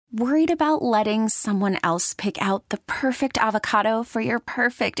Worried about letting someone else pick out the perfect avocado for your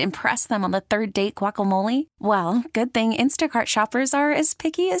perfect impress them on the third date guacamole? Well, good thing Instacart shoppers are as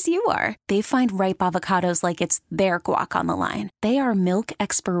picky as you are. They find ripe avocados like it's their guac on the line. They are milk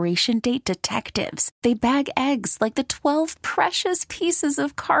expiration date detectives. They bag eggs like the 12 precious pieces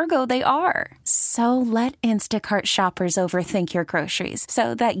of cargo they are. So let Instacart shoppers overthink your groceries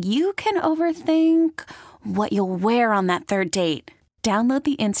so that you can overthink what you'll wear on that third date. Download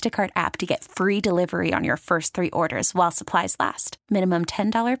the Instacart app to get free delivery on your first 3 orders while supplies last. Minimum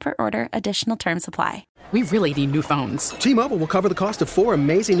 $10 per order. Additional terms apply. We really need new phones. T-Mobile will cover the cost of 4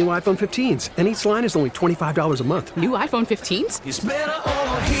 amazing new iPhone 15s, and each line is only $25 a month. New iPhone 15s? It's better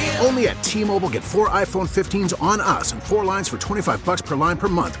over here. Only at T-Mobile, get 4 iPhone 15s on us and 4 lines for $25 per line per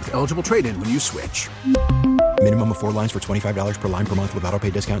month with eligible trade-in when you switch. Minimum of 4 lines for $25 per line per month with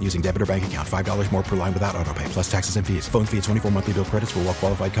autopay discount using debit or bank account. $5 more per line without autopay, plus taxes and fees. Phone fee at 24 monthly bill credits for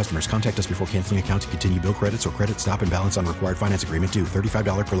well-qualified customers. Contact us before canceling account to continue bill credits or credit stop and balance on required finance agreement due.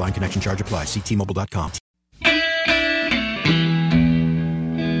 $35 per line connection charge applies. See T-Mobile.com.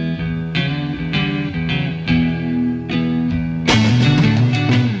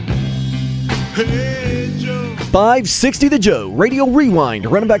 Hey, Joe. 560 The Joe, Radio Rewind,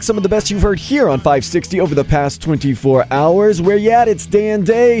 running back some of the best you've heard here on 560 over the past 24 hours. Where you at? It's Dan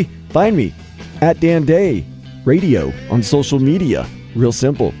Day. Find me at Dan Day Radio on social media. Real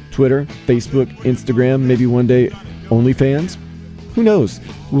simple. Twitter, Facebook, Instagram, maybe one day OnlyFans. Who knows?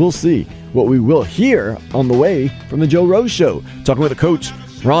 We'll see. What we will hear on the way from the Joe Rose Show. Talking with the coach,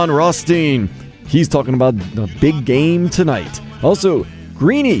 Ron Rothstein. He's talking about the big game tonight. Also,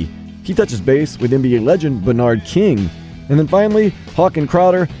 Greeny. He touches base with NBA legend Bernard King. And then finally, Hawk and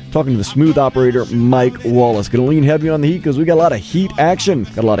Crowder talking to the smooth operator Mike Wallace. Going to lean heavy on the Heat because we got a lot of Heat action.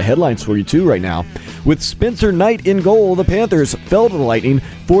 Got a lot of headlines for you too right now. With Spencer Knight in goal, the Panthers fell to the Lightning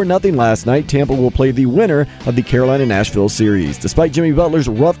 4-0 last night. Tampa will play the winner of the Carolina-Nashville series. Despite Jimmy Butler's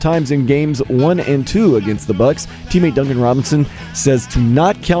rough times in games 1 and 2 against the Bucks, teammate Duncan Robinson says to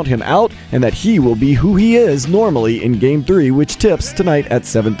not count him out and that he will be who he is normally in Game 3, which tips tonight at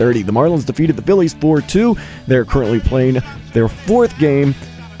 7:30. The Marlins defeated the Phillies 4-2. They're currently playing their 4th game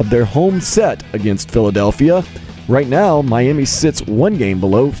of their home set against Philadelphia. Right now, Miami sits 1 game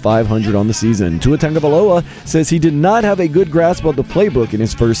below 500 on the season. Tua Tagovailoa says he did not have a good grasp of the playbook in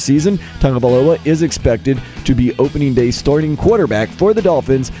his first season. Tagovailoa is expected to be opening day starting quarterback for the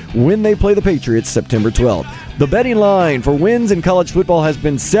Dolphins when they play the Patriots September 12th. The betting line for wins in college football has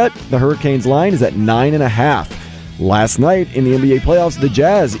been set. The Hurricanes line is at 9.5. Last night in the NBA playoffs, the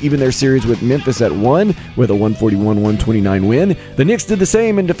Jazz evened their series with Memphis at 1 with a 141-129 win. The Knicks did the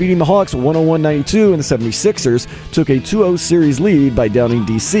same in defeating the Hawks 101-92, and the 76ers took a 2-0 series lead by downing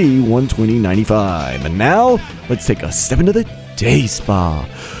DC 120-95. And now, let's take a step into the day spa.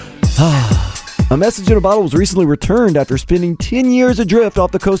 A message in a bottle was recently returned after spending 10 years adrift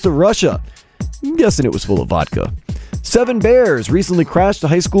off the coast of Russia. I'm guessing it was full of vodka. 7 bears recently crashed a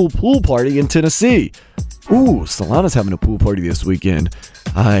high school pool party in Tennessee. Ooh, Solana's having a pool party this weekend.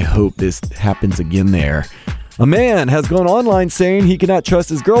 I hope this happens again there. A man has gone online saying he cannot trust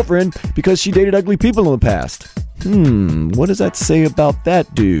his girlfriend because she dated ugly people in the past. What does that say about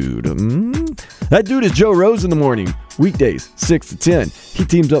that dude? That dude is Joe Rose in the morning. Weekdays, 6 to 10. He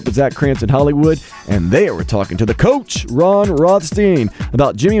teams up with Zach Krantz in Hollywood, and they were talking to the coach, Ron Rothstein,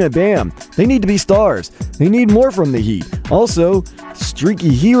 about Jimmy and Bam. They need to be stars. They need more from the Heat. Also, Streaky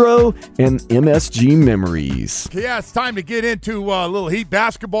Hero and MSG memories. Yeah, it's time to get into a little Heat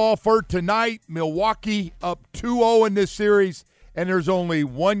basketball for tonight. Milwaukee up 2-0 in this series, and there's only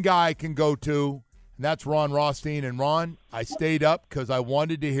one guy I can go to. That's Ron Rothstein. And, Ron, I stayed up because I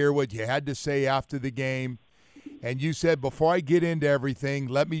wanted to hear what you had to say after the game. And you said, before I get into everything,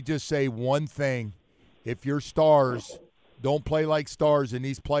 let me just say one thing. If your stars don't play like stars in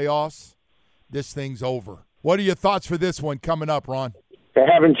these playoffs, this thing's over. What are your thoughts for this one coming up, Ron? They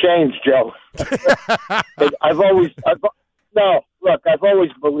haven't changed, Joe. I've always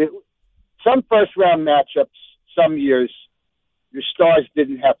believed some first-round matchups, some years, your stars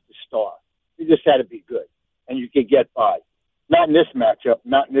didn't have to star. You just had to be good, and you could get by. Not in this matchup,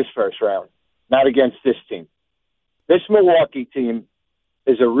 not in this first round, not against this team. This Milwaukee team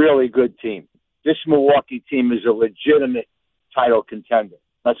is a really good team. This Milwaukee team is a legitimate title contender.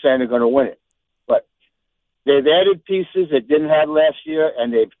 I'm not saying they're going to win it, but they've added pieces that didn't have last year,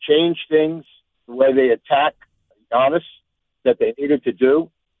 and they've changed things, the way they attack Giannis that they needed to do,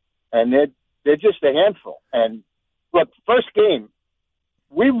 and they're just a handful. And look, first game,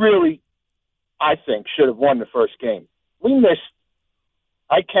 we really, I think, should have won the first game. We missed,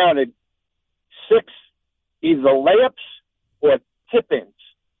 I counted 6 either layups or tip-ins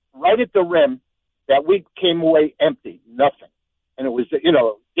right at the rim that we came away empty, nothing. And it was,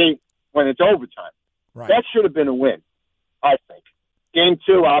 game when it's overtime. Right. That should have been a win, I think. Game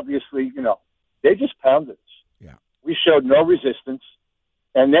 2, obviously, they just pounded us. Yeah. We showed no resistance,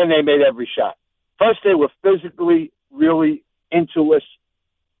 and then they made every shot. First, they were physically really into us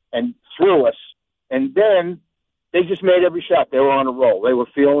and through us, and then they just made every shot. They were on a roll. They were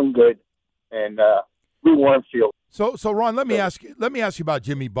feeling good, and we weren't feeling. So Ron, let me ask you about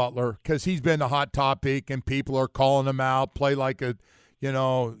Jimmy Butler, because he's been a hot topic, and people are calling him out. Play like a,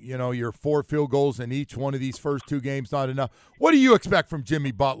 your 4 field goals in each one of these first 2 games not enough. What do you expect from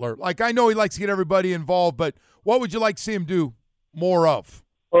Jimmy Butler? Like, I know he likes to get everybody involved, but what would you like to see him do more of?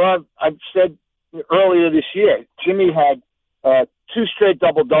 Well, I've said earlier this year, Jimmy had 2 straight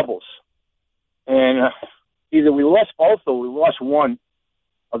double-doubles. And either we lost both or we lost one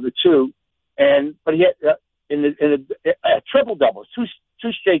of the 2. But he had in the triple-doubles,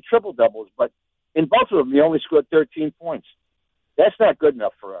 two straight triple-doubles. But in both of them, he only scored 13 points. That's not good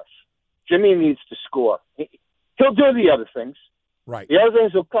enough for us. Jimmy needs to score. He'll do the other things. Right. The other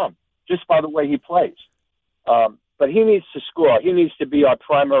things will come just by the way he plays. But he needs to score. He needs to be our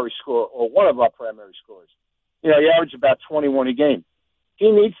primary scorer or one of our primary scorers. He averages about 21 a game.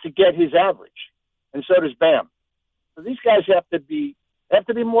 He needs to get his average, and so does Bam. So these guys have to be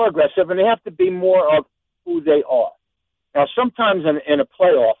more aggressive, and they have to be more of who they are. Now, sometimes in a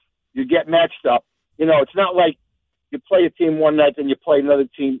playoff, you get matched up. It's not like you play a team one night, then you play another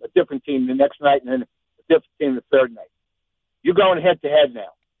team, a different team the next night, and then a different team the third night. You're going head-to-head now.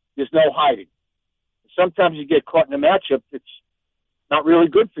 There's no hiding. Sometimes you get caught in a matchup that's not really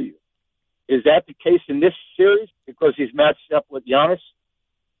good for you. Is that the case in this series? Because he's matched up with Giannis?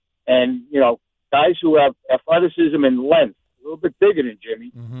 And, guys who have athleticism and length, a little bit bigger than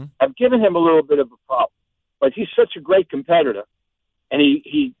Jimmy, have given him a little bit of a problem. But he's such a great competitor, and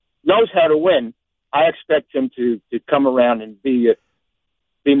he knows how to win. I expect him to come around and be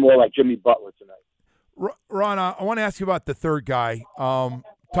more like Jimmy Butler tonight. Ron, I want to ask you about the third guy.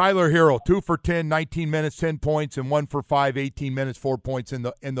 Tyler Hero, 2 for 10, 19 minutes, 10 points, and 1 for 5, 18 minutes, 4 points in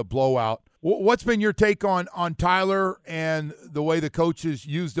the blowout. What's been your take on Tyler and the way the coaches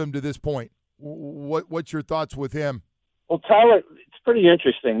used him to this point? What's your thoughts with him? Well, Tyler, it's pretty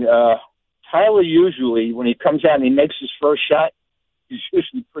interesting. Tyler usually, when he comes out and he makes his first shot, he's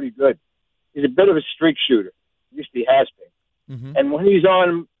usually pretty good. He's a bit of a streak shooter. At least he has been. Mm-hmm. And when he's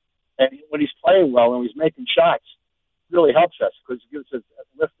on, and when he's playing well and he's making shots, it really helps us because it gives us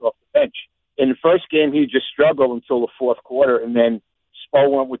a lift off the bench. In the first game, he just struggled until the fourth quarter, and then Spo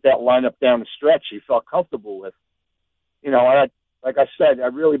went with that lineup down the stretch he felt comfortable with. Like I said, I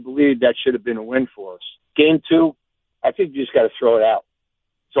really believe that should have been a win for us. Game 2, I think you just got to throw it out.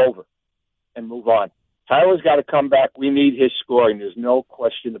 It's over and move on. Tyler's got to come back. We need his scoring. There's no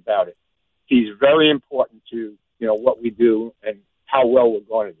question about it. He's very important to, what we do and how well we're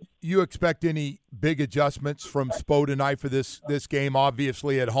going to do. You expect any big adjustments from Spo tonight for this game?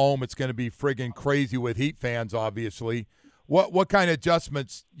 Obviously, at home, it's going to be friggin' crazy with Heat fans, obviously. What kind of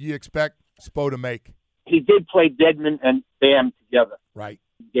adjustments do you expect Spo to make? He did play Dedmon and Bam together. Right.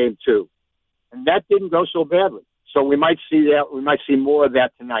 In Game 2. And that didn't go so badly. So we might see that. We might see more of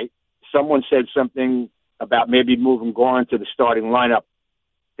that tonight. Someone said something about maybe moving Goran to the starting lineup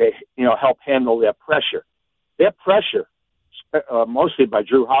to, help handle their pressure. Their pressure, mostly by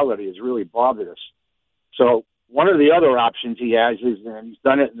Drew Holiday, has really bothered us. So one of the other options he has is, and he's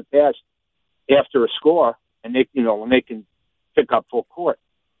done it in the past, after a score, and they, when they can pick up full court,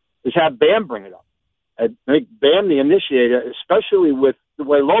 is have Bam bring it up. And make Bam the initiator, especially with the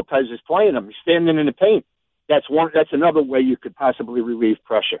way Lopez is playing him. He's standing in the paint. That's another way you could possibly relieve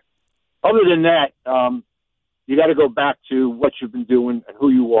pressure. Other than that, you got to go back to what you've been doing and who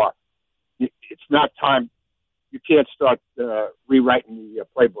you are. It's not time. You can't start rewriting the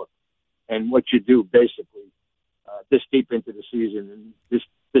playbook and what you do basically this deep into the season and this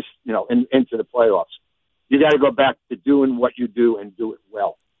into the playoffs. You got to go back to doing what you do and do it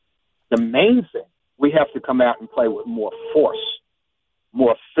well. The main thing, we have to come out and play with more force,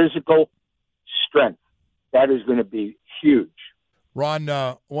 more physical strength. That is going to be huge. Ron,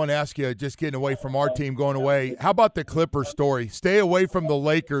 I want to ask you, just getting away from our team, going away, how about the Clippers story? Stay away from the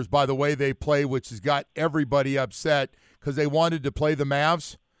Lakers by the way they play, which has got everybody upset because they wanted to play the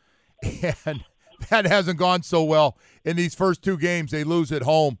Mavs, and that hasn't gone so well in these first 2 games. They lose at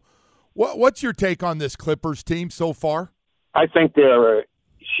home. What's your take on this Clippers team so far? I think they're a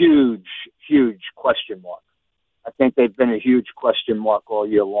huge, huge question mark. I think they've been a huge question mark all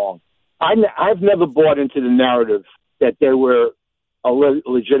year long. I've never bought into the narrative that they were a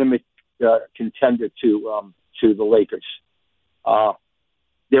legitimate contender to the Lakers.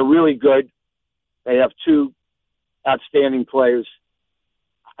 They're really good. They have two outstanding players.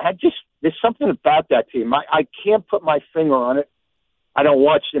 There's something about that team. I can't put my finger on it. I don't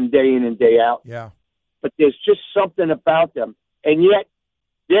watch them day in and day out. Yeah. But there's just something about them. And yet,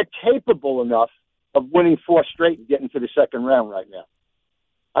 they're capable enough of winning 4 straight and getting to the second round right now.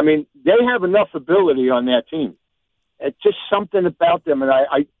 I mean, they have enough ability on that team. It's just something about them. And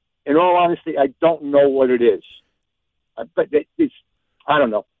I in all honesty, I don't know what it is. But I don't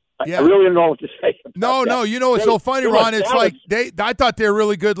know. Yeah. I really don't know what to say about No, that. you know, it's so funny, Ron. It's like I thought they were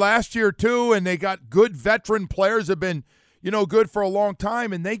really good last year, too, and they got good veteran players have been, good for a long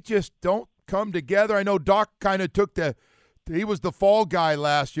time, and they just don't come together. I know Doc kind of he was the fall guy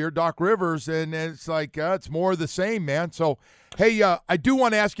last year, Doc Rivers, and it's like it's more of the same, man. So, hey, I do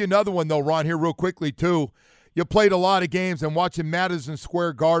want to ask you another one, though, Ron, here real quickly, too. You played a lot of games, and watching Madison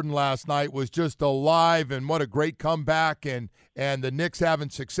Square Garden last night was just alive, and what a great comeback, and the Knicks having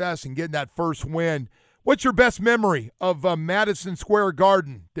success and getting that first win. What's your best memory of Madison Square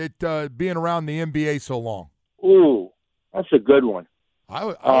Garden, being around the NBA so long? Ooh, that's a good one. I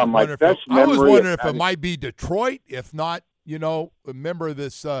was wondering if it might be Detroit, if not, a member of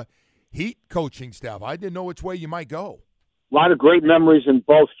this Heat coaching staff. I didn't know which way you might go. A lot of great memories in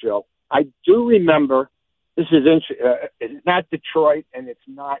both, Joe. I do remember. This is it's not Detroit and it's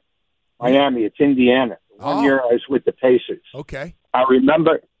not Miami. It's Indiana. One year I was with the Pacers. Okay. I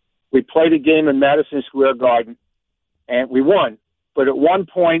remember we played a game in Madison Square Garden, and we won. But at one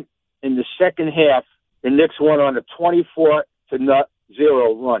point in the second half, the Knicks went on a 24-0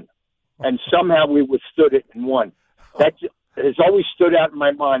 run, and somehow we withstood it and won. That has always stood out in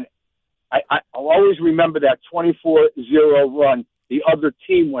my mind. I'll always remember that 24-0 run the other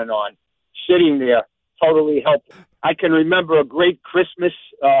team went on, sitting there. Totally helpful. I can remember a great Christmas,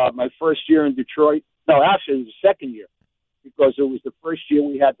 my first year in Detroit. No, actually, it was the second year because it was the first year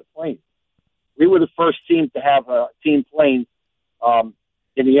we had the plane. We were the first team to have a team plane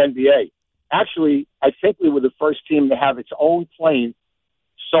in the NBA. Actually, I think we were the first team to have its own plane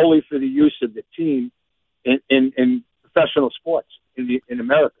solely for the use of the team in professional sports in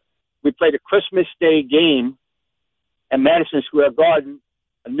America. We played a Christmas Day game at Madison Square Garden,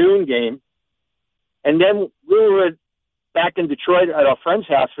 a noon game. And then we were back in Detroit at our friend's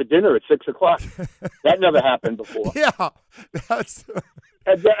house for dinner at 6 o'clock. That never happened before. Yeah. That's...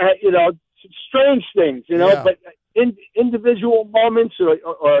 strange things, Yeah. but individual moments or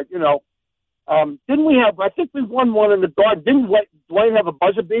didn't we have, I think we won one in the Garden. Didn't Dwayne have a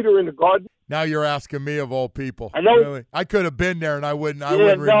buzzer beater in the Garden? Now you're asking me of all people. I know. Really. I could have been there and I wouldn't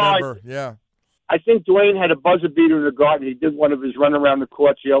remember. Yeah. I think Dwayne had a buzzer beater in the Garden. He did one of his run around the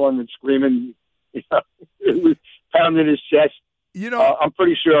courts yelling and screaming. It was pounding his chest. I'm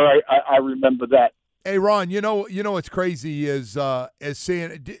pretty sure I remember that. Hey, Ron, what's crazy is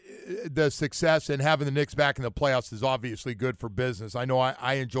seeing the success and having the Knicks back in the playoffs is obviously good for business. I know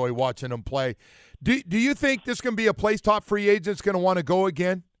I enjoy watching them play. Do you think this can be a place top free agents going to want to go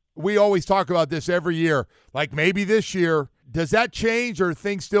again? We always talk about this every year. Like maybe this year, does that change or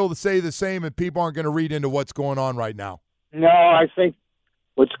things still stay the same and people aren't going to read into what's going on right now? No, I think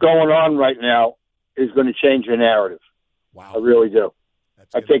what's going on right now is going to change the narrative. Wow. I really do.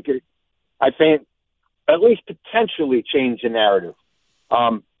 I think at least potentially change the narrative.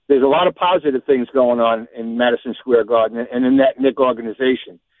 There's a lot of positive things going on in Madison Square Garden and in that Knick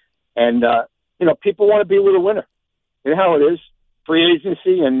organization. And, people want to be with a winner. You know how it is, free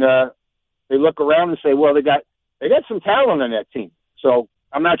agency, and they look around and say, well, they got some talent on that team. So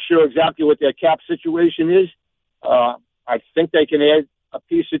I'm not sure exactly what their cap situation is. I think they can add a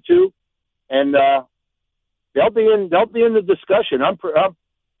piece or two, and they'll be in the discussion. I'm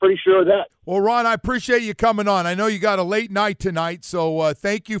pretty sure of that. Well, Ron, I appreciate you coming on. I know you got a late night tonight, so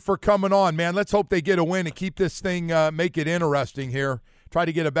thank you for coming on, man. Let's hope they get a win and keep this thing, make it interesting here. Try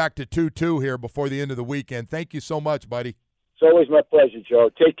to get it back to 2-2 here before the end of the weekend. Thank you so much, buddy. It's always my pleasure, Joe.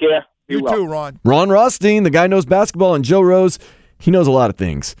 Take care. You too, Ron. Ron Rothstein, the guy knows basketball, and Joe Rose, he knows a lot of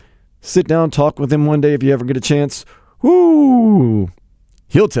things. Sit down, talk with him one day if you ever get a chance. Woo!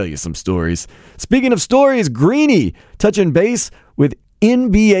 He'll tell you some stories. Speaking of stories, Greeny touching base with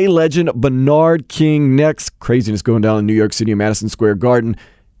NBA legend Bernard King next. Craziness going down in New York City and Madison Square Garden.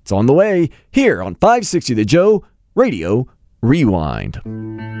 It's on the way here on 560 The Joe Radio Rewind.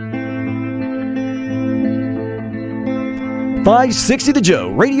 560 The Joe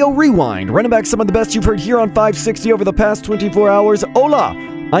Radio Rewind. Running back some of the best you've heard here on 560 over the past 24 hours. Hola!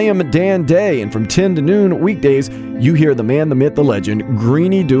 I am Dan Day, and from 10 to noon weekdays, you hear the man, the myth, the legend,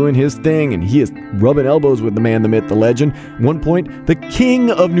 Greeny doing his thing, and he is rubbing elbows with the man, the myth, the legend. At one point, the king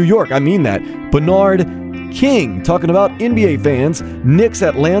of New York. I mean that. Bernard King talking about NBA fans, Knicks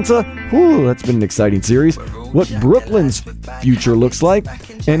Atlanta. Whew, that's been an exciting series. What Brooklyn's future looks like,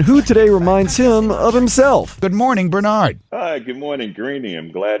 and who today reminds him of himself. Good morning, Bernard. Hi, good morning, Greeny.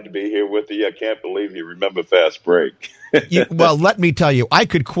 I'm glad to be here with you. I can't believe you remember Fast Break. Well, let me tell you, I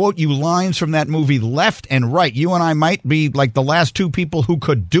could quote you lines from that movie left and right. You and I might be like the last two people who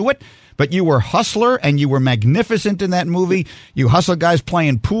could do it, but you were hustler and you were magnificent in that movie. You hustle guys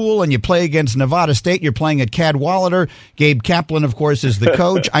playing pool and you play against Nevada State. You're playing at Cadwalader. Gabe Kaplan, of course, is the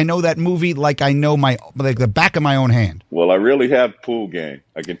coach. I know that movie like I know like the back of my own hand. Well, I really have pool game.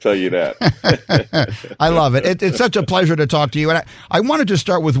 I can tell you that. I love it. It's such a pleasure to talk to you. And I wanted to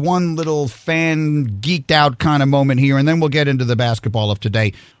start with one little fan geeked out kind of moment here, and then we'll get into the basketball of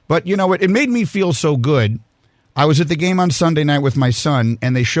today. But, you know, it made me feel so good. I was at the game on Sunday night with my son,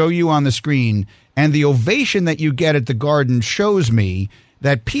 and they show you on the screen, and the ovation that you get at the Garden shows me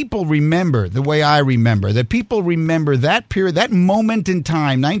that people remember the way I remember, that people remember that period, that moment in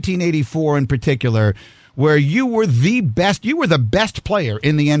time, 1984 in particular, where you were the best player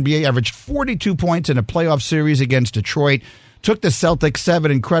in the NBA, averaged 42 points in a playoff series against Detroit, took the Celtics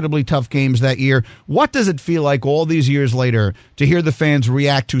 7 incredibly tough games that year. What does it feel like all these years later to hear the fans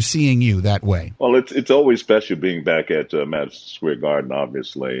react to seeing you that way? Well, it's always special being back at Madison Square Garden,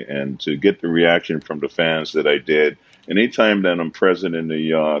 obviously, and to get the reaction from the fans that I did. Anytime that I'm present in New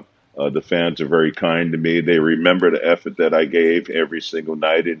York, the fans are very kind to me. They remember the effort that I gave every single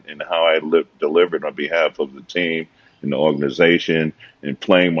night and how I delivered on behalf of the team and the organization, and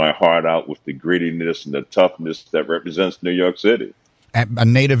playing my heart out with the grittiness and the toughness that represents New York City. A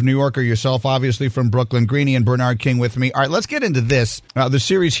native New Yorker yourself, obviously from Brooklyn. Greeny and Bernard King with me. All right, let's get into this. The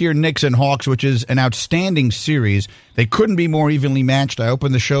series here, Knicks and Hawks, which is an outstanding series. They couldn't be more evenly matched. I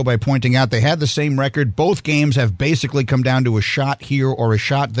opened the show by pointing out they had the same record. Both games have basically come down to a shot here or a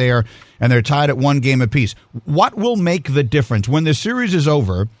shot there, and they're tied at one game apiece. What will make the difference when the series is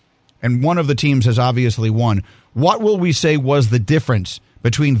over, and one of the teams has obviously won? What will we say was the difference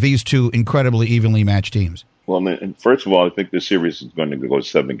between these two incredibly evenly matched teams? Well, first of all, I think the series is going to go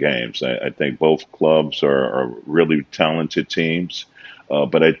 7 games. I think both clubs are really talented teams.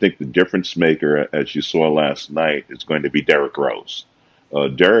 But I think the difference maker, as you saw last night, is going to be Derrick Rose.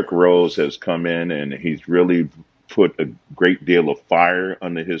 Derrick Rose has come in and he's really put a great deal of fire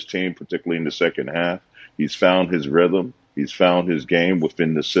under his team, particularly in the second half. He's found his rhythm. He's found his game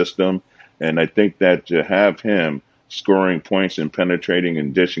within the system. And I think that to have him scoring points and penetrating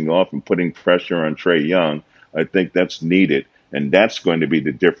and dishing off and putting pressure on Trae Young, I think that's needed. And that's going to be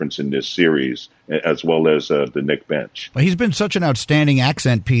the difference in this series, as well as the Knicks bench. Well, he's been such an outstanding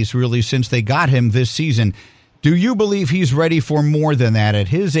accent piece, really, since they got him this season. Do you believe he's ready for more than that at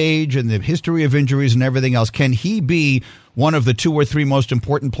his age and the history of injuries and everything else? Can he be one of the 2 or 3 most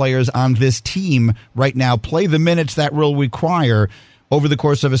important players on this team right now, play the minutes that will require over the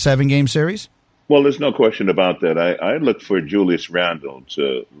course of a 7-game series? Well, there's no question about that. I look for Julius Randle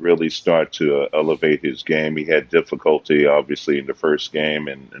to really start to elevate his game. He had difficulty, obviously, in the first game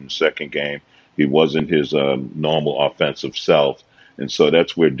and in the second game. He wasn't his normal offensive self. And so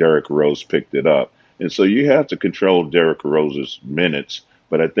that's where Derrick Rose picked it up. And so you have to control Derrick Rose's minutes.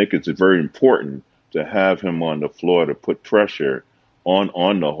 But I think it's very important to have him on the floor to put pressure on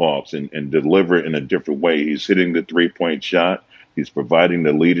the Hawks and deliver in a different way. He's hitting the 3-point shot. He's providing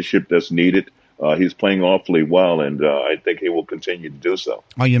the leadership that's needed. He's playing awfully well, and I think he will continue to do so.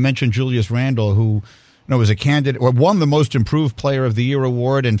 Oh, you mentioned Julius Randle, who was a candidate or won the Most Improved Player of the Year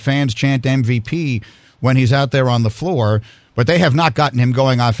award, and fans chant MVP when he's out there on the floor. But they have not gotten him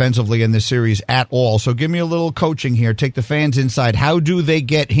going offensively in this series at all. So give me a little coaching here. Take the fans inside. How do they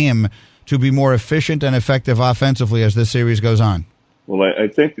get him to be more efficient and effective offensively as this series goes on? Well, I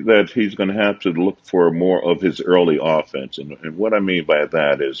think that he's going to have to look for more of his early offense. And what I mean by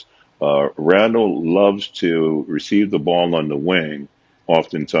that is Randle loves to receive the ball on the wing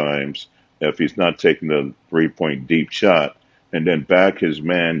oftentimes if he's not taking the 3-point deep shot, and then back his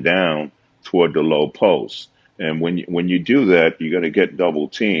man down toward the low post. And when you do that, you're going to get double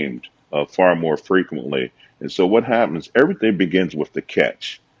teamed far more frequently. And so what happens, everything begins with the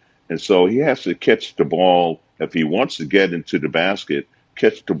catch. And so he has to catch the ball, if he wants to get into the basket,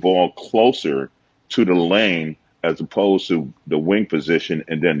 catch the ball closer to the lane as opposed to the wing position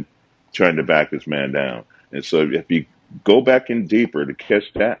and then trying to back his man down. And so if you go back in deeper to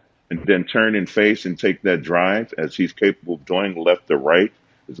catch that and then turn and face and take that drive as he's capable of doing left to right,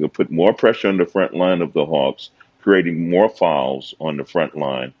 it's going to put more pressure on the front line of the Hawks, creating more fouls on the front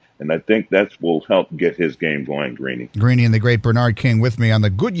line. And I think that will help get his game going, Greeny. Greeny and the great Bernard King with me on the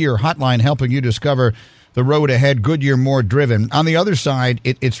Goodyear Hotline, helping you discover the road ahead, Goodyear more driven. On the other side,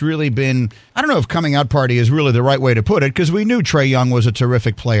 it's really been, I don't know if coming out party is really the right way to put it, because we knew Trae Young was a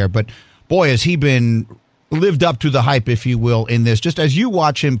terrific player, but boy, has he been lived up to the hype, if you will, in this. Just as you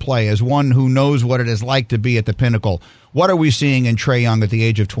watch him play, as one who knows what it is like to be at the pinnacle, what are we seeing in Trae Young at the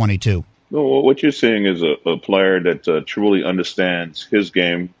age of 22? Well, what you're seeing is a player that truly understands his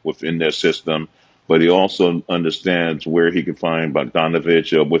game within their system, but he also understands where he can find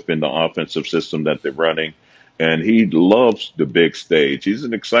Bogdanovich within the offensive system that they're running. And he loves the big stage. He's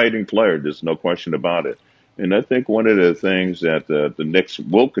an exciting player. There's no question about it. And I think one of the things that the Knicks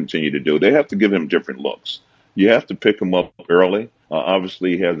will continue to do, they have to give him different looks. You have to pick him up early.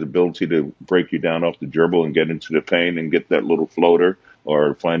 Obviously, he has the ability to break you down off the dribble and get into the paint and get that little floater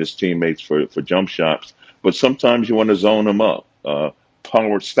or find his teammates for jump shots. But sometimes you want to zone him up.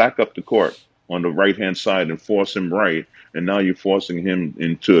 Power, stack up the court on the right-hand side and force him right. And now you're forcing him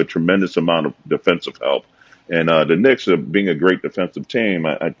into a tremendous amount of defensive help. And the Knicks, being a great defensive team,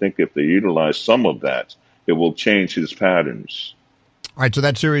 I think if they utilize some of that, it will change his patterns. All right, so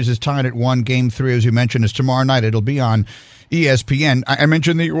that series is tied at 1. Game 3, as you mentioned, is tomorrow night. It'll be on ESPN. I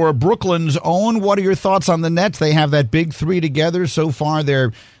mentioned that you are Brooklyn's own. What are your thoughts on the Nets? They have that big three together. So far,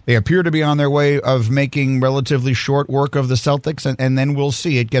 they appear to be on their way of making relatively short work of the Celtics, and then we'll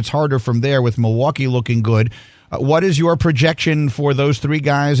see. It gets harder from there with Milwaukee looking good. What is your projection for those three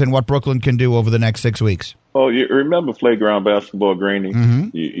guys and what Brooklyn can do over the next 6 weeks? Oh, you remember playground basketball, Greeny? Mm-hmm.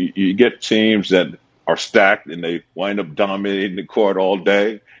 You get teams that are stacked and they wind up dominating the court all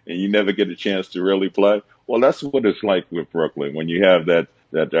day, and you never get a chance to really play. Well, that's what it's like with Brooklyn. When you have that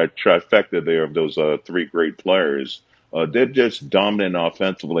trifecta there of those three great players, they're just dominant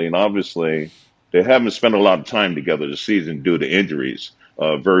offensively, and obviously they haven't spent a lot of time together this season due to injuries,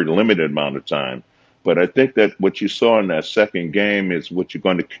 very limited amount of time. But I think that what you saw in that second game is what you're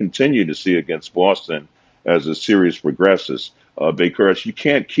going to continue to see against Boston as the series progresses, because you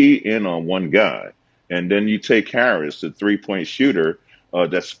can't key in on one guy. And then you take Harris, the three-point shooter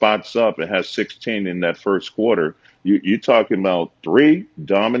that spots up and has 16 in that first quarter. You're talking about three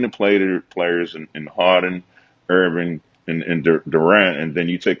dominant players in Harden, Irving, and Durant, and then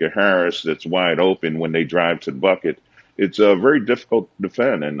you take a Harris that's wide open when they drive to the bucket. It's very difficult to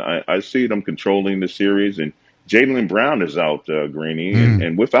defend, and I see them controlling the series. And Jaylen Brown is out, Greeny,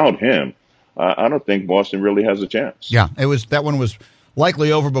 and without him, I don't think Boston really has a chance. Yeah, that one was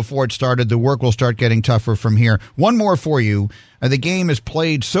likely over before it started. The work will start getting tougher from here. One more for you. The game is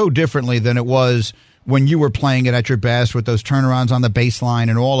played so differently than it was when you were playing it at your best, with those turnarounds on the baseline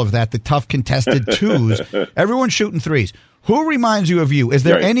and all of that, the tough contested twos. Everyone's shooting threes. Who reminds you of you? Is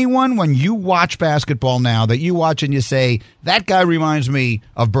there anyone when you watch basketball now that you watch and you say, that guy reminds me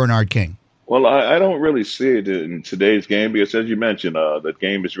of Bernard King? Well, I don't really see it in today's game because, as you mentioned, the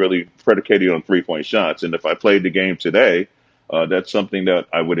game is really predicated on three-point shots. And if I played the game today, that's something that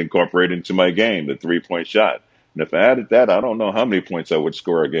I would incorporate into my game, the three-point shot. And if I added that, I don't know how many points I would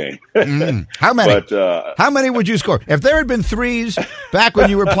score a game. How many? But, how many would you score? If there had been threes back when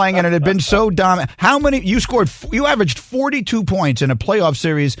you were playing and it had been so dominant, how many? You averaged 42 points in a playoff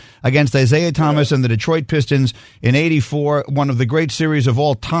series against Isaiah Thomas and the Detroit Pistons in '84, one of the great series of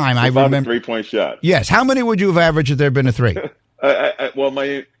all time. I remember. A three-point shot. Yes. How many would you have averaged if there had been a three? Well,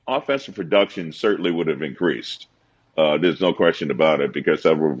 my offensive production certainly would have increased. There's no question about it, because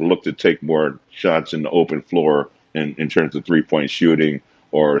I would have looked to take more shots in the open floor in terms of three-point shooting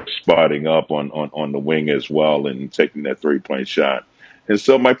or spotting up on the wing as well and taking that three-point shot. And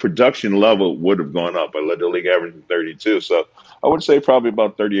so my production level would have gone up. I led the league averaging 32. So I would say probably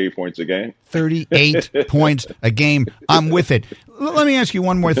about 38 points a game. 38 points a game. I'm with it. Let me ask you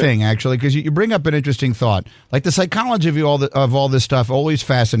one more thing, actually, because you bring up an interesting thought. Like, the psychology of all this stuff always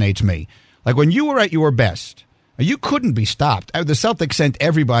fascinates me. Like, when you were at your best, you couldn't be stopped. The Celtics sent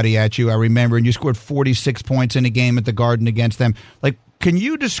everybody at you, I remember, and you scored 46 points in a game at the Garden against them. Like, can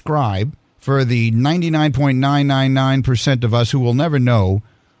you describe, for the 99.999% of us who will never know,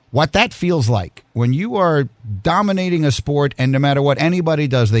 what that feels like when you are dominating a sport and no matter what anybody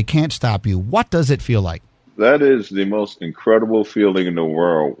does, they can't stop you? What does it feel like? That is the most incredible feeling in the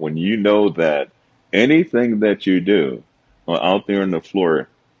world, when you know that anything that you do out there on the floor,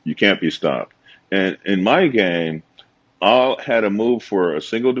 you can't be stopped. And in my game, I had a move for a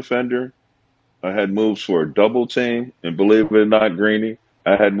single defender. I had moves for a double team. And believe it or not, Greeny,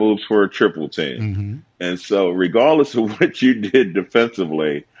 I had moves for a triple team. Mm-hmm. And so regardless of what you did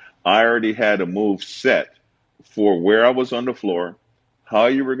defensively, I already had a move set for where I was on the floor, how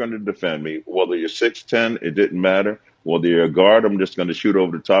you were going to defend me. Whether you're 6'10", it didn't matter. Whether you're a guard, I'm just going to shoot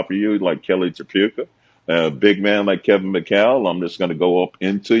over the top of you like Kelly Tripucka. A big man like Kevin McHale, I'm just going to go up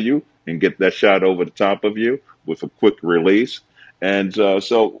into you and get that shot over the top of you with a quick release. And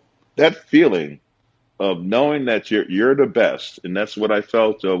so that feeling of knowing that you're the best, and that's what I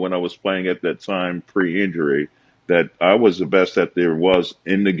felt when I was playing at that time pre-injury, that I was the best that there was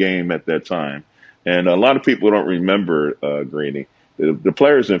in the game at that time. And a lot of people don't remember, Greeny. The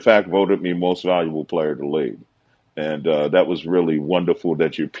players, in fact, voted me most valuable player of the league. And that was really wonderful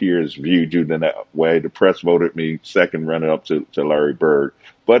that your peers viewed you in that way. The press voted me second runner-up to Larry Bird.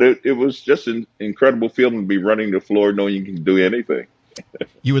 But it was just an incredible feeling to be running the floor knowing you can do anything.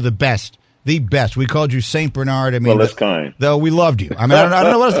 You were the best. The best. We called you Saint Bernard. I mean, well, that's kind. Though we loved you. I mean, I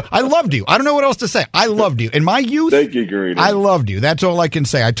don't know what else. I loved you. I don't know what else to say. I loved you. In my youth, thank you, Greeny. I loved you. That's all I can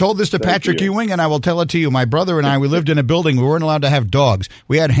say. I told this to Patrick Ewing, and I will tell it to you. My brother and I, we lived in a building. We weren't allowed to have dogs.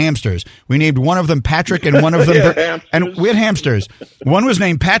 We had hamsters. We named one of them Patrick and one of them and we had hamsters. One was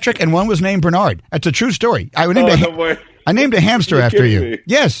named Patrick and one was named Bernard. That's a true story. I named a hamster after you. Me.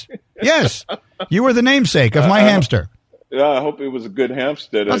 Yes. You were the namesake of my hamster. Yeah, I hope it was a good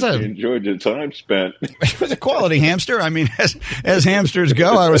hamster that you enjoyed your time spent. It was a quality hamster. I mean, as hamsters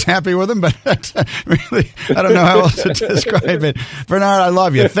go, I was happy with him, but that's really, I don't know how else to describe it. Bernard, I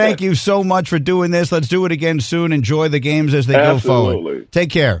love you. Thank you so much for doing this. Let's do it again soon. Enjoy the games as they go forward. Take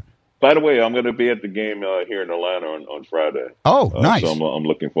care. By the way, I'm going to be at the game here in Atlanta on Friday. Oh, nice. So I'm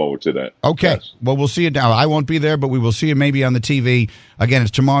looking forward to that. Okay. Yes. Well, we'll see you now. I won't be there, but we will see you maybe on the TV. Again, it's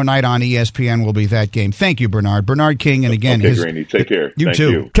tomorrow night on ESPN will be that game. Thank you, Bernard. Bernard King, and again. Okay, Greeny. Take care. You Thank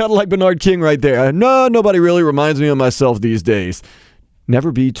too. You. Kind of like Bernard King right there. No, nobody really reminds me of myself these days.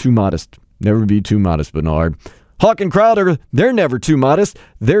 Never be too modest. Never be too modest, Bernard. Hawk and Crowder, they're never too modest.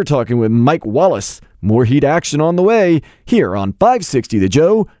 They're talking with Mike Wallace. More Heat action on the way here on 560 The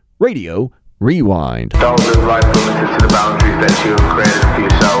Joe Radio Rewind.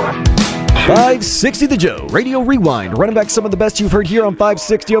 560 The Joe Radio Rewind. Running back some of the best you've heard here on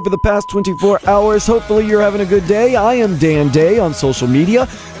 560 over the past 24 hours. Hopefully you're having a good day. I am Dan Day on social media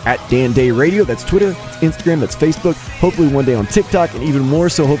at Dan Day Radio. That's Twitter, that's Instagram, that's Facebook. Hopefully one day on TikTok, and even more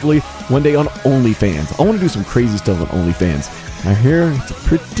so hopefully one day on OnlyFans. I want to do some crazy stuff on OnlyFans. I hear it's a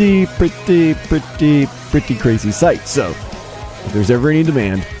pretty crazy site. So if there's ever any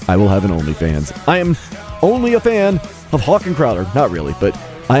demand, I will have an OnlyFans. I am only a fan of Hawk and Crowder. Not really, but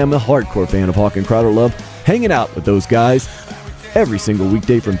I am a hardcore fan of Hawk and Crowder. Love hanging out with those guys every single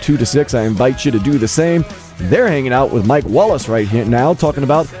weekday from 2 to 6. I invite you to do the same. They're hanging out with Mike Wallace right here now, talking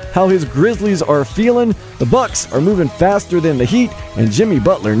about how his Grizzlies are feeling. The Bucks are moving faster than the Heat, and Jimmy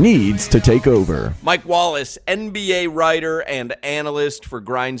Butler needs to take over. Mike Wallace, NBA writer and analyst for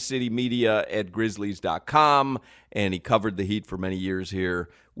Grind City Media at Grizzlies.com, and he covered the Heat for many years here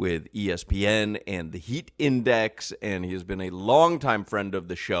with ESPN and the Heat Index, and he has been a longtime friend of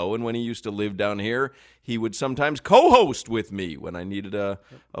the show. And when he used to live down here, he would sometimes co-host with me when I needed a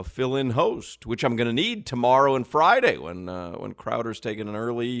fill-in host, which I'm going to need tomorrow and Friday when Crowder's taking an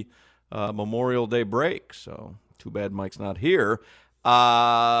early Memorial Day break. So too bad Mike's not here.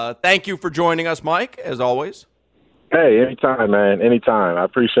 Thank you for joining us, Mike, as always. Hey, anytime, man. Anytime. I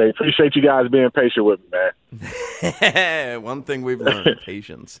appreciate you guys being patient with me, man. One thing we've learned,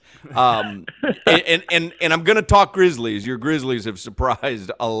 patience. And I'm going to talk Grizzlies. Your Grizzlies have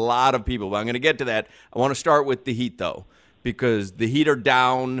surprised a lot of people, but I'm going to get to that. I want to start with the Heat, though, because the Heat are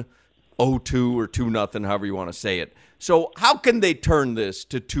down 0-2 or 2-0, however you want to say it. So how can they turn this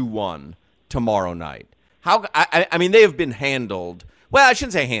to 2-1 tomorrow night? I mean, they have been handled. Well, I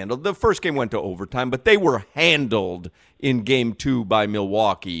shouldn't say handled. The first game went to overtime, but they were handled in Game 2 by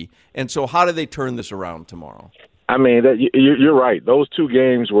Milwaukee. And so how do they turn this around tomorrow? I mean, you're right. Those two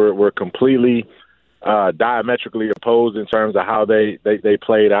games were completely diametrically opposed in terms of how they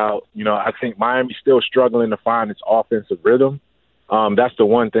played out. You know, I think Miami's still struggling to find its offensive rhythm. That's the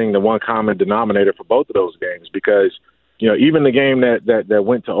one thing, the one common denominator for both of those games, because, you know, even the game that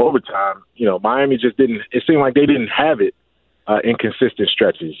went to overtime, you know, Miami just didn't – it seemed like they didn't have it in consistent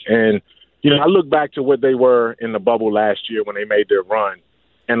stretches. And, you know, I look back to what they were in the bubble last year when they made their run,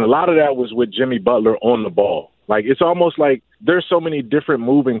 and a lot of that was with Jimmy Butler on the ball. Like, it's almost like there's so many different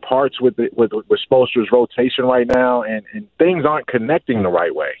moving parts with Spoelstra's rotation right now, and things aren't connecting the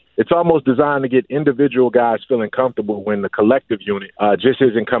right way. It's almost designed to get individual guys feeling comfortable when the collective unit just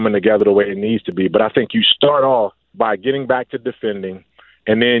isn't coming together the way it needs to be. But I think you start off by getting back to defending,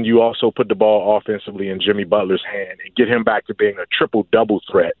 and then you also put the ball offensively in Jimmy Butler's hand and get him back to being a triple-double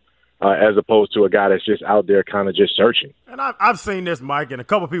threat as opposed to a guy that's just out there kind of just searching. And I've seen this, Mike, and a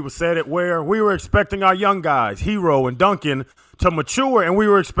couple people said it, where we were expecting our young guys, Hero and Duncan, to mature, and we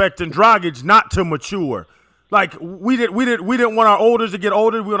were expecting Dragic not to mature. Like, we didn't want our olders to get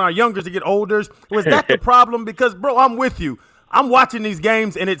older. We want our youngers to get older. Was that the problem? Because, bro, I'm with you. I'm watching these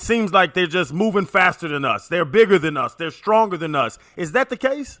games, and it seems like they're just moving faster than us. They're bigger than us. They're stronger than us. Is that the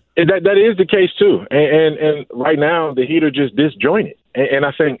case? That is the case, too. And right now, the Heat are just disjointed. And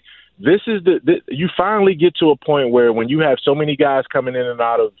I think this is you finally get to a point where when you have so many guys coming in and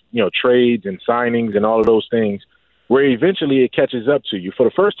out of, trades and signings and all of those things, where eventually it catches up to you for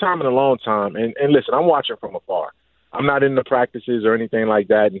the first time in a long time. And listen, I'm watching from afar. I'm not in the practices or anything like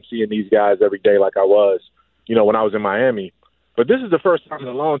that and seeing these guys every day like I was, when I was in Miami. But this is the first time in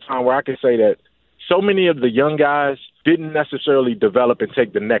a long time where I can say that so many of the young guys didn't necessarily develop and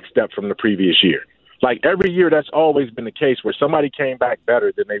take the next step from the previous year. Like every year, that's always been the case where somebody came back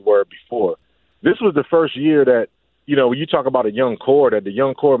better than they were before. This was the first year that, when you talk about a young core, that the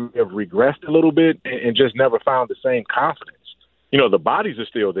young core may have regressed a little bit and just never found the same confidence. The bodies are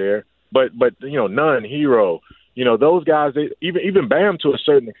still there, but Nunn, Hero, those guys, even Bam to a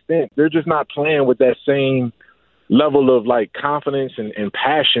certain extent, they're just not playing with that same level of like confidence and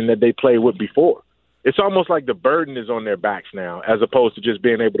passion that they played with before. It's almost like the burden is on their backs now, as opposed to just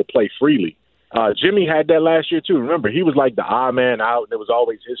being able to play freely. Jimmy had that last year too. Remember, he was like the odd man out, and it was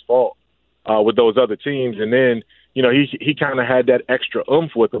always his fault with those other teams. And then, he kind of had that extra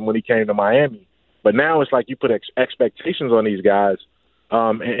oomph with him when he came to Miami. But now it's like you put expectations on these guys,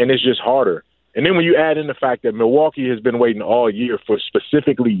 and it's just harder. And then when you add in the fact that Milwaukee has been waiting all year for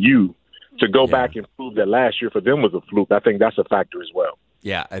specifically you to go back and prove that last year for them was a fluke, I think that's a factor as well.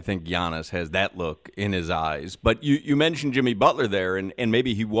 Yeah, I think Giannis has that look in his eyes. But you mentioned Jimmy Butler there, and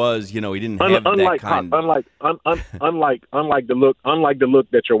maybe he was, he didn't have that kind. Unlike the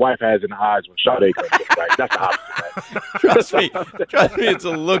look that your wife has in the eyes when Sade comes in, right? That's the opposite. Right? Trust me,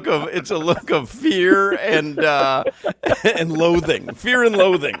 it's a look of fear and loathing. Fear and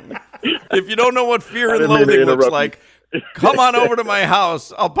loathing. If you don't know what fear and loathing looks like, come on over to my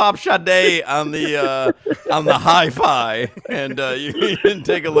house. I'll pop Sade on the hi-fi, and you can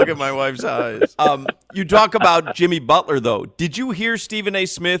take a look at my wife's eyes. You talk about Jimmy Butler, though. Did you hear Stephen A.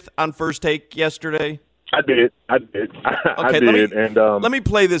 Smith on First Take yesterday? I did. Let me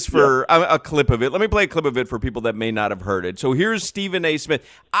play this for a clip of it. Let me play a clip of it for people that may not have heard it. So here's Stephen A. Smith.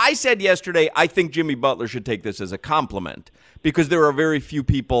 I said yesterday I think Jimmy Butler should take this as a compliment because there are very few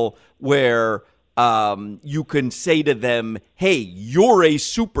people where you can say to them, hey, you're a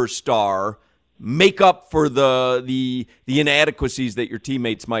superstar, make up for the inadequacies that your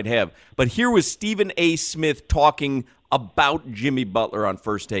teammates might have. But here was Stephen A. Smith talking about Jimmy Butler on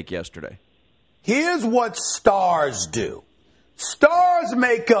First Take yesterday. Here's what stars do. Stars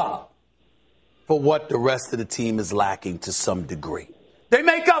make up for what the rest of the team is lacking to some degree. They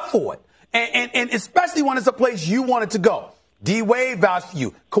make up for it. And especially when it's a place you want it to go. D-Wade vouched for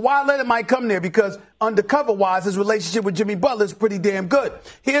you. Kawhi Leonard might come there because undercover-wise, his relationship with Jimmy Butler is pretty damn good.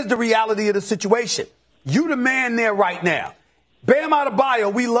 Here's the reality of the situation. You the man there right now. Bam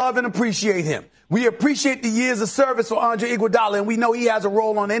Adebayo, we love and appreciate him. We appreciate the years of service for Andre Iguodala, and we know he has a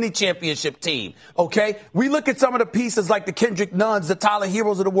role on any championship team, okay? We look at some of the pieces like the Kendrick Nunns, the Tyler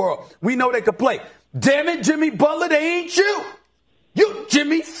Heroes of the world. We know they could play. Damn it, Jimmy Butler, they ain't you. You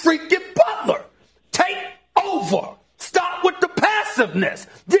Jimmy freaking Butler. Take over. Stop with the passiveness.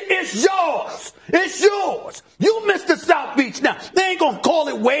 It's yours. It's yours. You Mr. South Beach now. They ain't going to call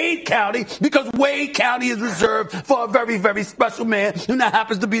it Wade County because Wade County is reserved for a very, very special man who now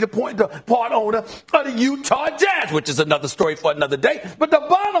happens to be the part owner of the Utah Jazz, which is another story for another day. But the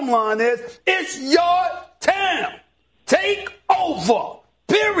bottom line is, it's your town. Take over.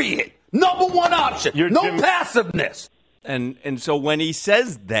 Period. Number one option. No passiveness. And so when he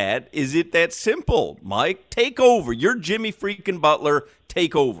says that, is it that simple, Mike? Take over. You're Jimmy freaking Butler.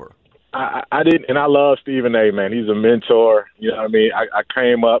 Take over. I didn't, and I love Stephen A., man. He's a mentor. You know what I mean? I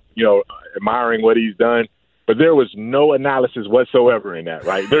came up, admiring what he's done, but there was no analysis whatsoever in that,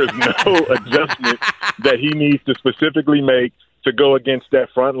 right? There's no adjustment that he needs to specifically make to go against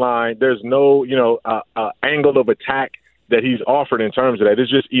that front line. There's no, angle of attack that he's offered in terms of that. It's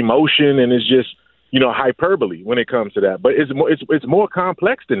just emotion and it's just, hyperbole when it comes to that. But it's more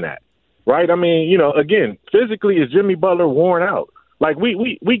complex than that, right? I mean, again, physically, is Jimmy Butler worn out? Like,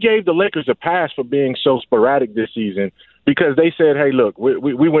 we gave the Lakers a pass for being so sporadic this season because they said, hey, look,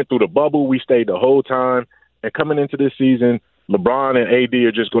 we went through the bubble. We stayed the whole time. And coming into this season, LeBron and AD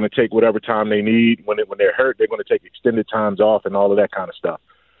are just going to take whatever time they need. When they're hurt, they're going to take extended times off and all of that kind of stuff.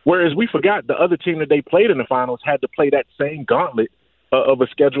 Whereas we forgot the other team that they played in the finals had to play that same gauntlet of a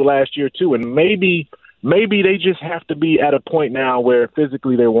schedule last year too. And maybe they just have to be at a point now where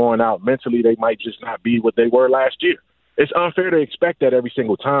physically they're worn out. Mentally, they might just not be what they were last year. It's unfair to expect that every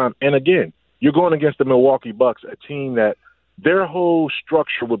single time. And again, you're going against the Milwaukee Bucks, a team that their whole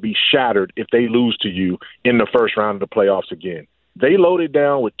structure would be shattered if they lose to you in the first round of the playoffs again. They loaded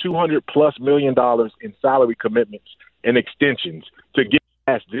down with $200+ million in salary commitments and extensions to get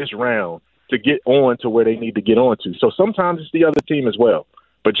past this round, to get on to where they need to get on to. So sometimes it's the other team as well.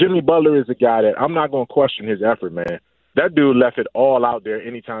 But Jimmy Butler is a guy that I'm not going to question his effort, man. That dude left it all out there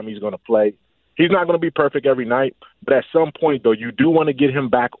anytime he's going to play. He's not going to be perfect every night, but at some point, though, you do want to get him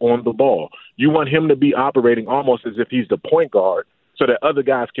back on the ball. You want him to be operating almost as if he's the point guard so that other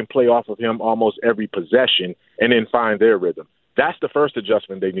guys can play off of him almost every possession and then find their rhythm. That's the first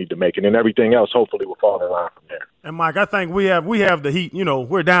adjustment they need to make, and then everything else hopefully will fall in line from there. And, Mike, I think we have the Heat. You know,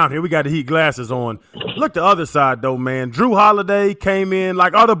 we're down here. We got the Heat glasses on. Look the other side, though, man. Drew Holiday came in.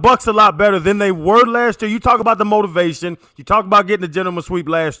 Like, are the Bucks a lot better than they were last year? You talk about the motivation. You talk about getting the gentleman sweep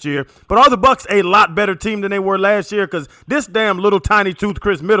last year. But are the Bucks a lot better team than they were last year? Because this damn little tiny tooth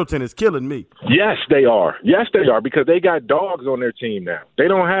Chris Middleton is killing me. Yes, they are. Yes, they are, because they got dogs on their team now. They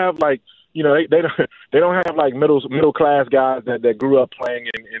don't have, like, you know, they don't have like middle class guys that grew up playing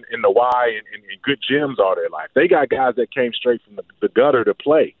in the Y and good gyms all their life. They got guys that came straight from the gutter to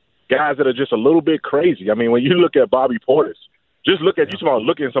play. Guys that are just a little bit crazy. I mean, when you look at Bobby Portis, just look at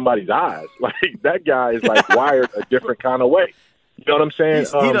looking in somebody's eyes. Like, that guy is like wired a different kind of way. You know what I'm saying?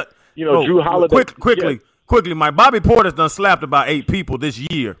 Drew Holiday. Quickly, Mike. Bobby Portis done slapped about 8 people this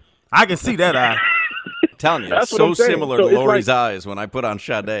year. I can see that eye. Telling you, it's so similar to Lori's eyes when I put on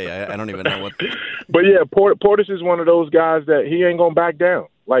Sade. I don't even know what. But yeah, Portis is one of those guys that he ain't gonna back down.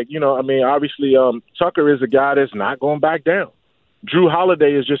 Like, you know, I mean, obviously, Tucker is a guy that's not going back down. Drew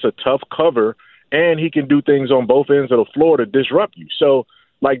Holiday is just a tough cover, and he can do things on both ends of the floor to disrupt you. So,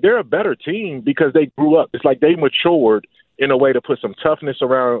 like, they're a better team because they grew up. It's like they matured in a way to put some toughness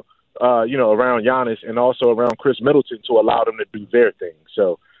around, around Giannis and also around Chris Middleton to allow them to do their thing.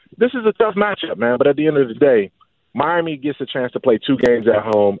 So. This is a tough matchup, man, but at the end of the day, Miami gets a chance to play 2 games at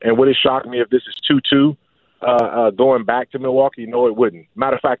home, and would it shock me if this is 2-2 going back to Milwaukee? No, it wouldn't.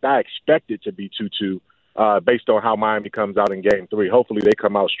 Matter of fact, I expect it to be 2-2 based on how Miami comes out in Game 3. Hopefully they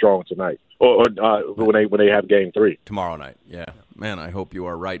come out strong tonight or when they have Game 3. Tomorrow night, yeah. Man, I hope you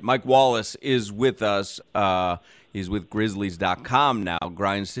are right. Mike Wallace is with us. He's with Grizzlies.com now,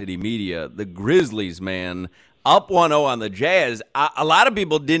 Grind City Media. The Grizzlies, man, up 1-0 on the Jazz. A lot of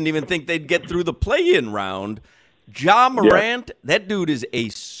people didn't even think they'd get through the play-in round. Ja Morant, that dude is a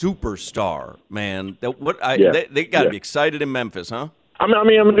superstar, man. They got to be excited in Memphis, huh? I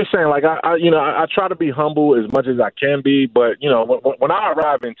mean, I'm just saying, like, I try to be humble as much as I can be, but, you know, when I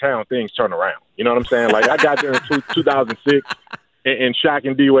arrive in town, things turn around. You know what I'm saying? Like, I got there in 2006, and Shaq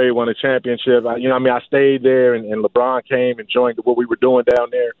and D-Wade won a championship. I stayed there, and LeBron came and joined what we were doing down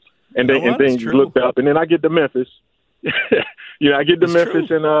there. And then looked up, and then I get to Memphis. Memphis,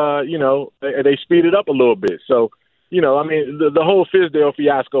 and they speed it up a little bit. So, the whole Fizdale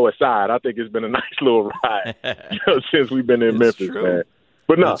fiasco aside, I think it's been a nice little ride since we've been in Memphis, man.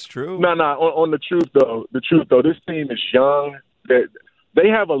 But no, that's true. No. On the truth though, this team is young. They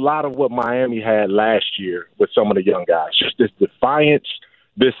have a lot of what Miami had last year with some of the young guys. Just this defiance,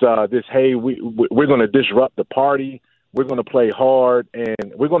 this hey, we're going to disrupt the party. We're going to play hard,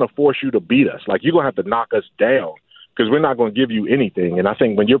 and we're going to force you to beat us. Like, you're going to have to knock us down because we're not going to give you anything. And I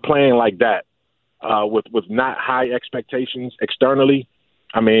think when you're playing like that with not high expectations externally,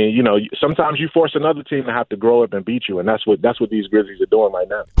 I mean, sometimes you force another team to have to grow up and beat you, and that's what these Grizzlies are doing right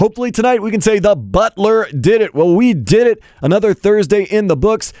now. Hopefully tonight we can say the Butler did it. Well, we did it. Another Thursday in the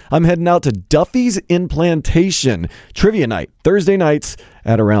books. I'm heading out to Duffy's in Plantation. Trivia night, Thursday nights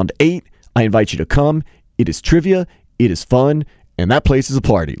at around 8. I invite you to come. It is trivia. It is fun, and that place is a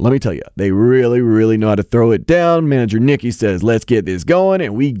party. Let me tell you, they really, really know how to throw it down. Manager Nicky says, let's get this going,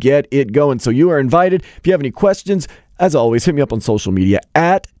 and we get it going. So you are invited. If you have any questions, as always, hit me up on social media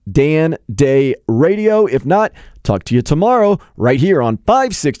at Dan Day Radio. If not, talk to you tomorrow right here on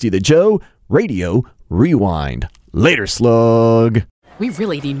 560 The Joe Radio Rewind. Later, slug. We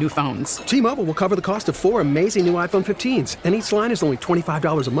really need new phones. T-Mobile will cover the cost of 4 amazing new iPhone 15s, and each line is only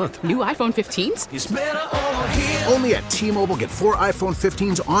 $25 a month. New iPhone 15s? It's better over here. Only at T-Mobile, get 4 iPhone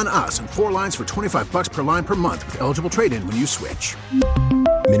 15s on us and 4 lines for $25 per line per month with eligible trade-in when you switch.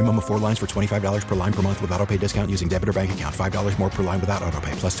 Minimum of 4 lines for $25 per line per month with auto-pay discount using debit or bank account. $5 more per line without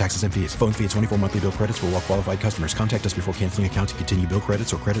auto-pay, plus taxes and fees. Phone fee at 24 monthly bill credits for well-qualified customers. Contact us before canceling account to continue bill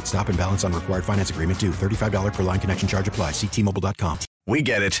credits or credit stop and balance on required finance agreement due. $35 per line connection charge applies. See T-Mobile.com. We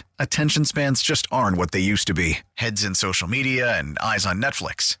get it. Attention spans just aren't what they used to be. Heads in social media and eyes on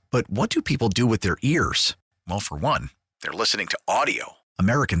Netflix. But what do people do with their ears? Well, for one, they're listening to audio.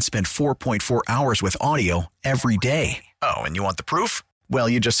 Americans spend 4.4 hours with audio every day. Oh, and you want the proof? Well,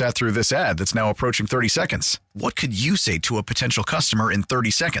 you just sat through this ad that's now approaching 30 seconds. What could you say to a potential customer in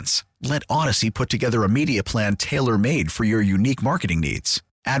 30 seconds? Let Odyssey put together a media plan tailor-made for your unique marketing needs.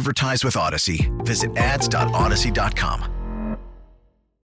 Advertise with Odyssey. Visit ads.odyssey.com.